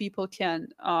how people can,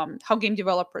 how game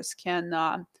developers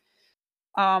can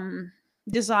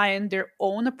design their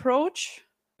own approach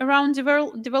around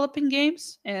developing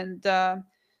games. And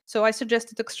so I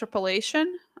suggested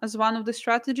extrapolation as one of the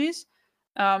strategies.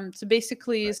 So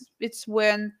basically, Right. it's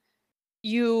when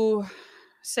you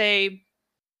say,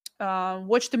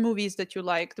 watch the movies that you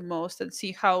like the most and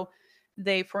see how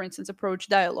they, for instance, approach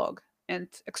dialogue, and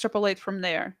extrapolate from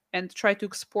there and try to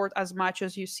export as much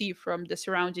as you see from the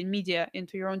surrounding media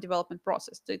into your own development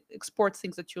process, to export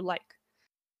things that you like.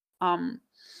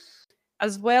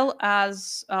 As well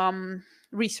as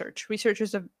research. Research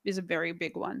is a very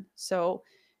big one. So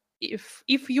if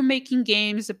you're making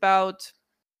games about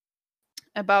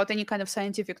any kind of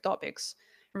scientific topics,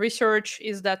 research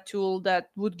is that tool that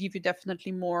would give you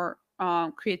definitely more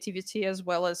creativity, as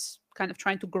well as kind of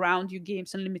trying to ground your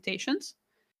games and limitations,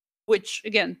 which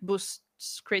again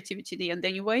boosts creativity at the end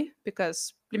anyway,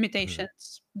 because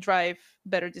limitations drive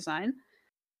better design.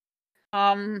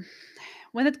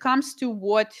 When it comes to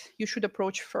what you should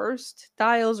approach first,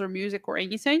 tiles or music or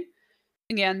anything,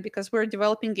 again, because we're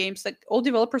developing games, like all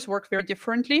developers work very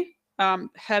differently.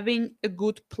 Having a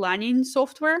good planning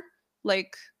software,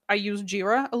 like I use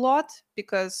Jira a lot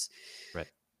because Right.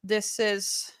 this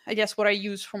is, I guess, what I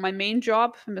use for my main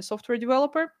job. I'm a software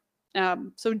developer.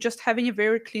 So just having a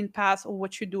very clean path of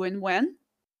what you do and when,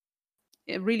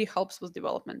 it really helps with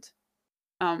development.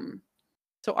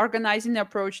 So organizing the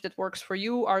approach that works for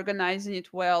you, organizing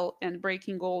it well, and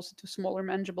breaking goals into smaller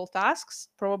manageable tasks,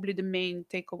 probably the main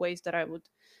takeaways that I would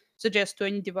suggest to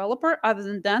any developer. Other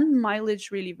than that, mileage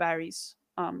really varies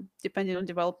depending on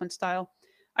development style.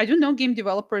 I do know game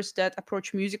developers that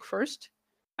approach music first.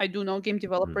 I do know game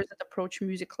developers that approach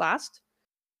music last.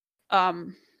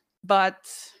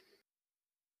 But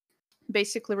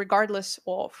basically, regardless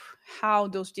of how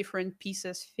those different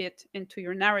pieces fit into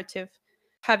your narrative,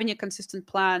 having a consistent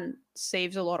plan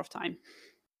saves a lot of time.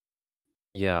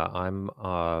 Yeah, I'm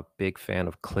a big fan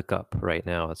of ClickUp right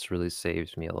now. It's really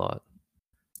saved me a lot.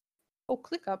 Oh,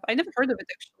 ClickUp. I never heard of it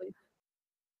actually.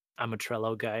 I'm a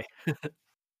Trello guy.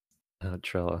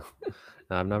 Trello.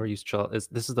 I've never used Trello.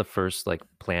 This is the first like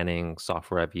planning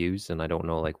software I've used, and I don't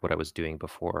know like what I was doing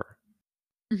before.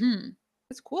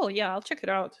 That's cool. Yeah, I'll check it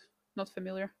out. Not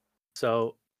familiar.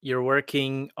 So you're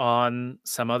working on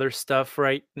some other stuff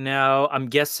right now. I'm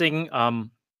guessing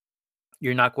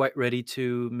you're not quite ready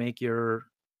to make your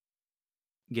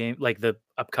game, like the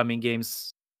upcoming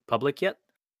games, public yet?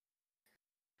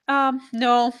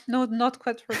 No, not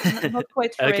quite, not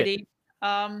quite Okay. ready.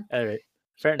 Um, All right.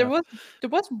 Fair there enough.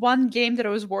 was one game that I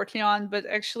was working on, but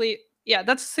actually, yeah,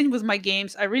 that's the thing with my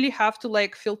games. I really have to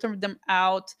like filter them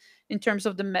out in terms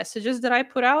of the messages that I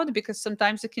put out, because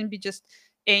sometimes it can be just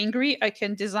angry. I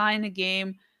can design a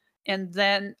game and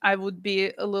then I would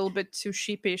be a little bit too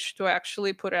sheepish to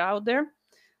actually put it out there.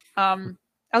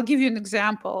 I'll give you an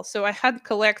example. So I had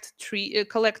collect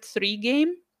three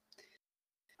game,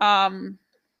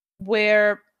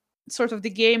 where sort of the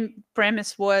game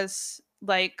premise was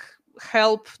like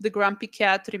help the grumpy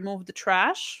cat remove the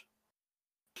trash.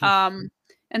 And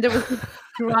there was a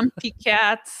grumpy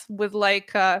cat with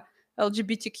like a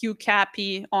LGBTQ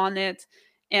cappy on it,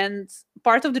 and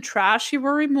part of the trash you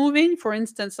were removing, for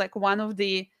instance, like one of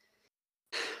the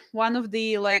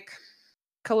like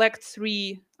collect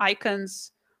three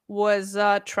icons was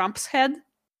Trump's head.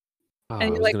 Oh, And I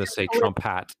you was like gonna say collect- Trump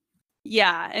hat.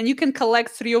 yeah, and you can collect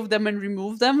three of them and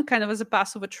remove them kind of as a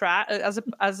pass of a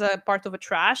as a part of a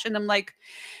trash. And I'm like,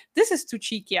 this is too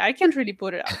cheeky. I can't really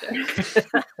put it out there.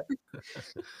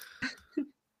 Fair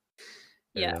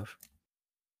Yeah. enough.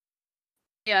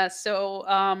 Yeah, so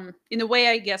in a way,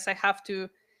 I guess I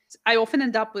often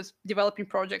end up with developing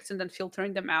projects and then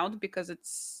filtering them out because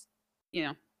it's,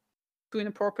 too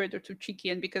inappropriate or too cheeky.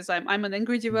 And because I'm an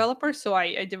angry developer, so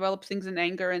I develop things in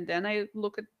anger and then I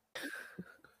look at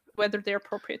whether they're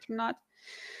appropriate or not.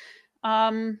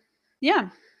 Yeah,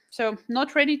 so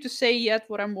not ready to say yet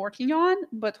what I'm working on,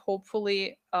 but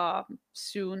hopefully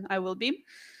soon I will be.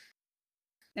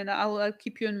 and I'll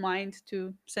keep you in mind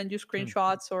to send you Hmm.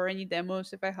 screenshots or any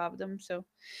demos if I have them. So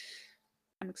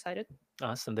I'm excited.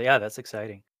 Awesome. Yeah, that's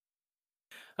exciting.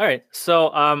 All right. So,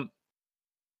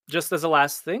 just as a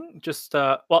last thing, just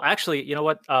well, actually, you know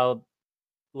what?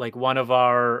 Like one of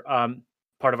our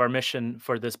part of our mission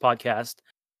for this podcast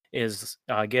is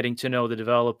getting to know the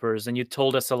developers, and you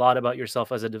told us a lot about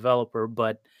yourself as a developer,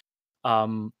 but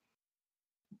um,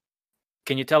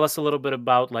 can you tell us a little bit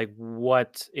about like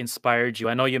what inspired you?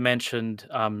 I know you mentioned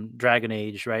Dragon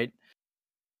Age, right?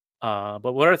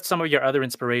 But what are some of your other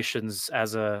inspirations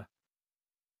as a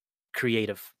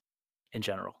creative in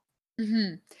general?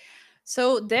 hmm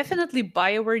So definitely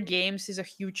BioWare games is a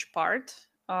huge part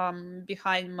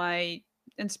behind my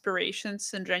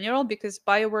inspirations in general, because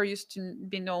BioWare used to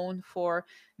be known for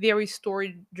very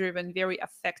story driven, very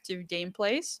effective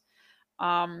gameplays.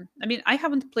 I mean, I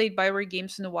haven't played BioWare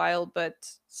games in a while, but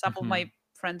some of Hmm. my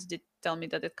friends did tell me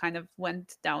that it kind of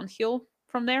went downhill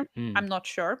from there. I'm not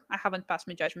sure. I haven't passed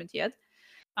my judgment yet.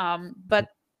 Um, but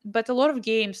but a lot of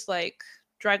games like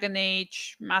Dragon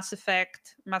Age, Mass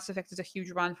Effect is a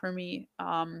huge one for me.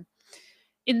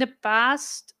 In the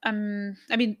past, I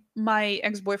mean, my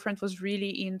ex-boyfriend was really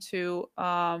into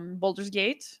Baldur's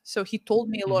Gate, so he told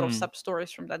me a lot of Hmm. sub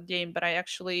stories from that game, but I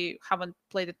actually haven't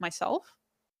played it myself.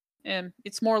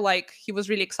 It's more like he was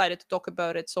really excited to talk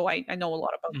about it, so I know a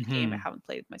lot about the game. I Hmm. haven't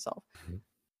played it myself. Mhm.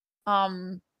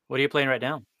 Um, What are you playing right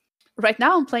now? right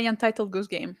now, I'm playing Untitled Goose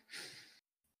Game.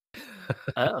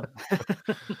 Oh.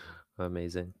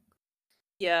 Amazing.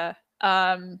 Yeah.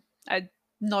 I'm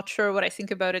not sure what I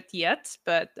think about it yet,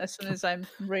 but as soon as I'm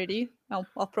ready, I'll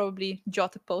probably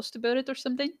jot a post about it or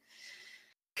something.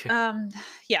 Um,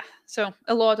 yeah. So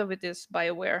a lot of it is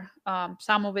BioWare.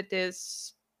 Some of it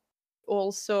is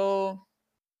also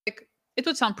like, it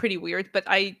would sound pretty weird, but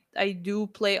I do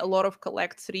play a lot of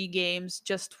Collect 3 games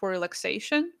just for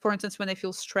relaxation. For instance, when I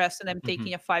feel stressed and I'm Hmm.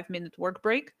 taking a 5-minute work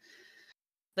break,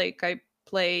 like I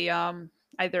play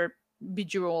either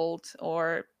Bejeweled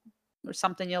or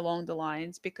something along the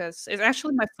lines, because it's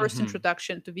actually my first Hmm.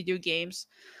 introduction to video games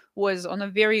was on a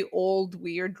very old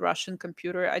weird Russian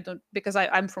computer. I don't because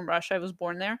I'm from Russia. I was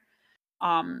born there.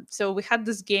 So we had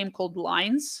this game called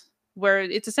Lines, where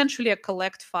it's essentially a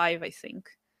Collect 5, I think.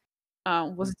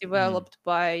 Was Hmm. developed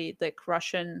by like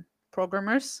Russian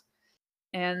programmers,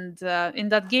 and in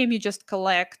that game you just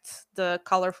collect the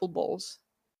colorful balls,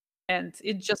 and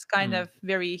it's just kind Mm. of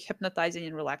very hypnotizing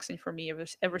and relaxing for me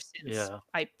ever since Yeah.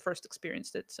 I first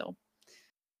experienced it. So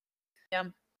yeah,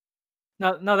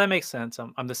 No, no, that makes sense.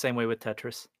 I'm the same way with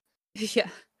Tetris. yeah.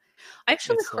 I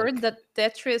actually It's heard like, that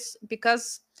Tetris,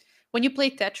 because when you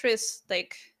play Tetris,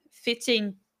 like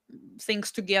fitting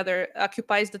things together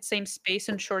occupies that same space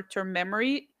in short-term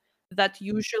memory that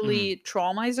mm, usually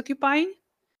trauma is occupying.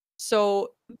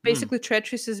 So mm, basically,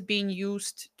 Tetris is being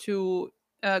used to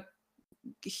uh,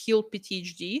 heal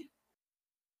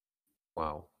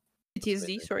Wow. That's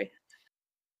PTSD. amazing. Sorry.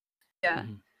 Yeah.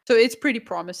 mhm. So it's pretty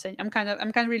promising. I'm kind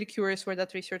of really curious where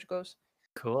that research goes.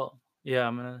 Cool. Yeah,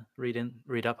 I'm gonna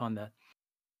read up on that.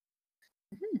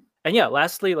 Mhm. And yeah,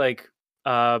 lastly, like,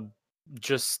 uh,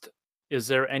 just is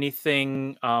there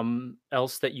anything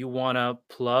else that you wanna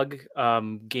plug,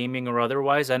 gaming or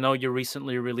otherwise? I know you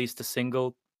recently released a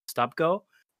single, Stop Go.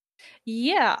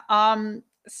 Yeah.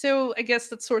 So I guess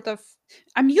that's sort of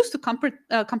I'm used to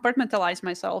compartmentalize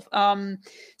myself.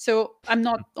 So I'm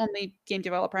not only game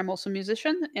developer, I'm also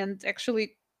musician, and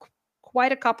actually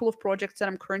quite a couple of projects that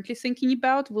I'm currently thinking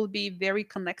about will be very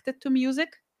connected to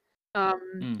music,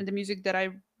 Mm, and the music that I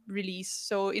release.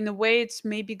 So in a way, it's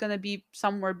maybe gonna be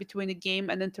somewhere between a game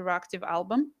and interactive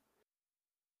album.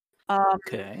 Um,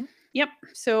 okay. yep.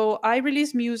 So I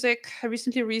released music. I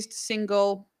recently released a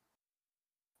single,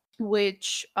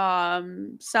 which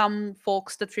some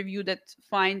folks that reviewed it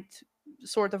find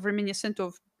sort of reminiscent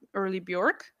of early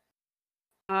Bjork.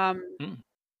 Um, Mm.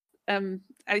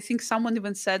 I think someone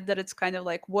even said that it's kind of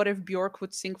like, what if Bjork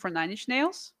would sing for Nine Inch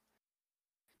Nails?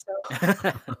 So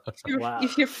Wow.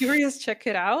 if you're curious, check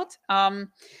it out.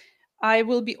 I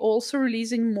will be also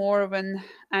releasing more of an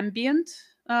ambient,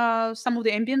 some of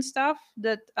the ambient stuff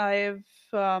that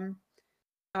um,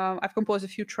 I've composed a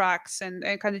few tracks, and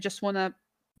I kind of just want to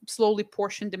slowly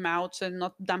portion them out and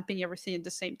not dumping everything at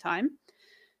the same time.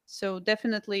 So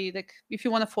definitely, like, if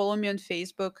you want to follow me on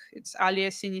Facebook, it's Alia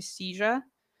Synesthesia.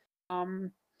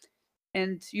 Um,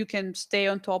 and you can stay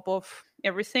on top of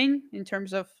everything in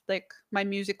terms of like my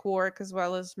music work as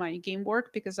well as my game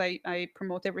work, because I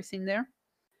promote everything there.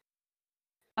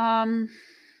 Um,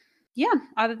 yeah.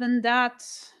 Other than that,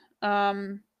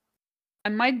 um, I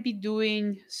might be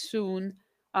doing soon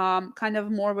kind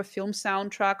of more of a film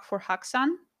soundtrack for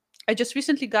Haxan. I just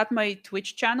recently got my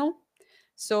Twitch channel,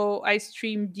 so I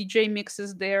stream DJ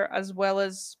mixes there as well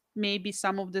as maybe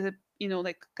some of the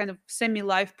like kind of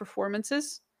semi-live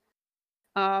performances.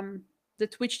 The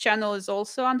Twitch channel is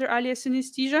also under alias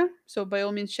Synesthesia, so by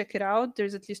all means check it out.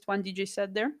 There's at least one DJ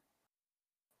set there.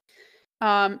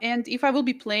 And if I will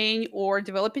be playing or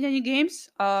developing any games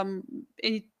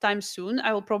anytime soon,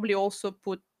 I will probably also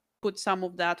put some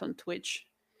of that on Twitch.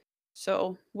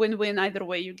 So win-win either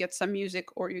way. You get some music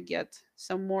or you get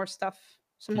some more stuff,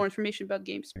 some more information about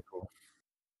games. Very cool.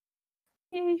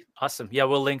 Yay. Awesome. Yeah,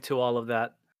 we'll link to all of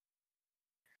that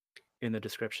in the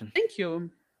description. Thank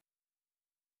you.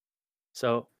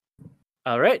 So,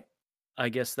 all right. I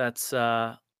guess that's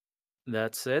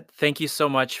it. Thank you so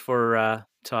much for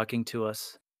talking to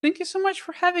us. Thank you so much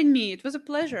for having me. It was a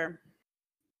pleasure.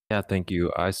 Yeah, thank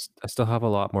you. I still have a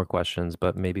lot more questions,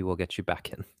 but maybe we'll get you back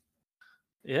in.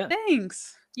 Yeah.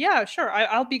 Thanks. Yeah, sure.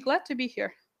 I'll be glad to be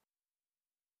here.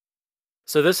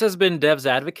 So this has been Dev's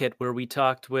Advocate, where we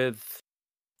talked with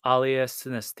alias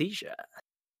Synesthesia.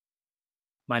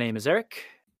 My name is Eric.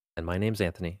 And my name's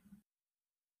Anthony.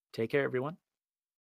 Take care, everyone.